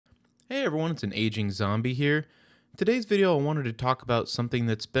Hey everyone, it's an aging zombie here. Today's video I wanted to talk about something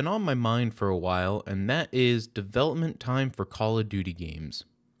that's been on my mind for a while, and that is development time for Call of Duty games.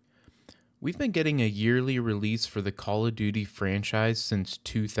 We've been getting a yearly release for the Call of Duty franchise since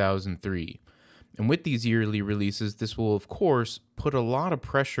 2003. And with these yearly releases, this will of course put a lot of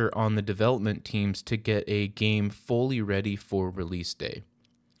pressure on the development teams to get a game fully ready for release day.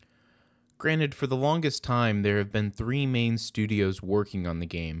 Granted, for the longest time, there have been three main studios working on the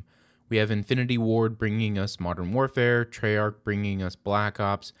game. We have Infinity Ward bringing us Modern Warfare, Treyarch bringing us Black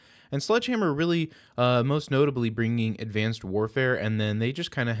Ops, and Sledgehammer really most notably bringing Advanced Warfare, and then they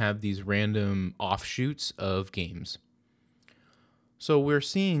just kind of have these random offshoots of games. So we're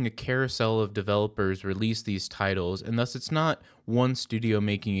seeing a carousel of developers release these titles, and thus it's not one studio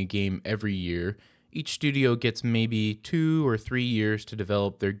making a game every year. Each studio gets maybe 2 or 3 years to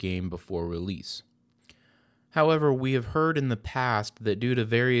develop their game before release. However, we have heard in the past that due to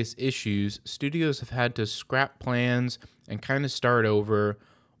various issues, studios have had to scrap plans and kind of start over,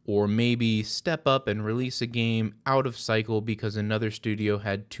 or maybe step up and release a game out of cycle because another studio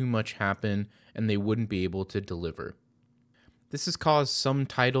had too much happen and they wouldn't be able to deliver. This has caused some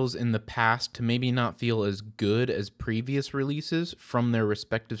titles in the past to maybe not feel as good as previous releases from their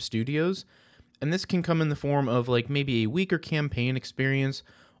respective studios, and this can come in the form of like maybe a weaker campaign experience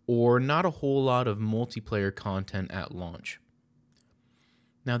or not a whole lot of multiplayer content at launch.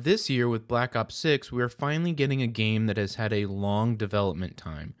 Now this year with Black Ops 6, we are finally getting a game that has had a long development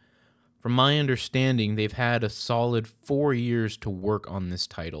time. From my understanding, they've had a solid 4 years to work on this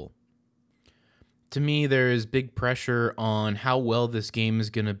title. To me, there is big pressure on how well this game is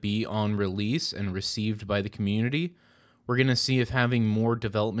going to be on release and received by the community. We're going to see if having more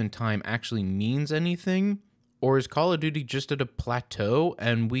development time actually means anything, or is Call of Duty just at a plateau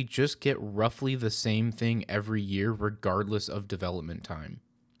and we just get roughly the same thing every year regardless of development time.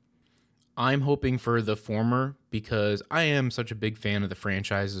 I'm hoping for the former because I am such a big fan of the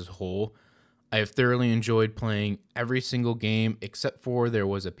franchise as a whole. I have thoroughly enjoyed playing every single game except for there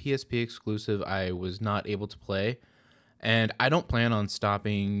was a PSP exclusive I was not able to play, and I don't plan on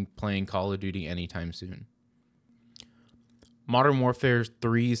stopping playing Call of Duty anytime soon. Modern Warfare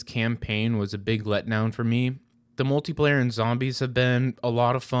 3's campaign was a big letdown for me. The multiplayer and zombies have been a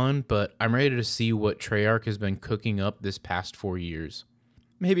lot of fun, but I'm ready to see what Treyarch has been cooking up this past 4 years.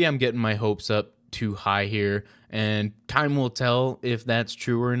 Maybe I'm getting my hopes up too high here, and time will tell if that's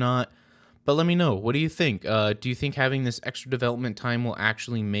true or not. But let me know, what do you think? Do you think having this extra development time will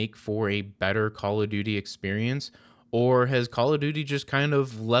actually make for a better Call of Duty experience? Or has Call of Duty just kind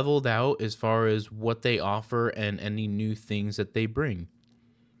of leveled out as far as what they offer and any new things that they bring?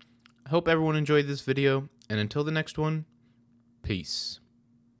 I hope everyone enjoyed this video, and until the next one, peace.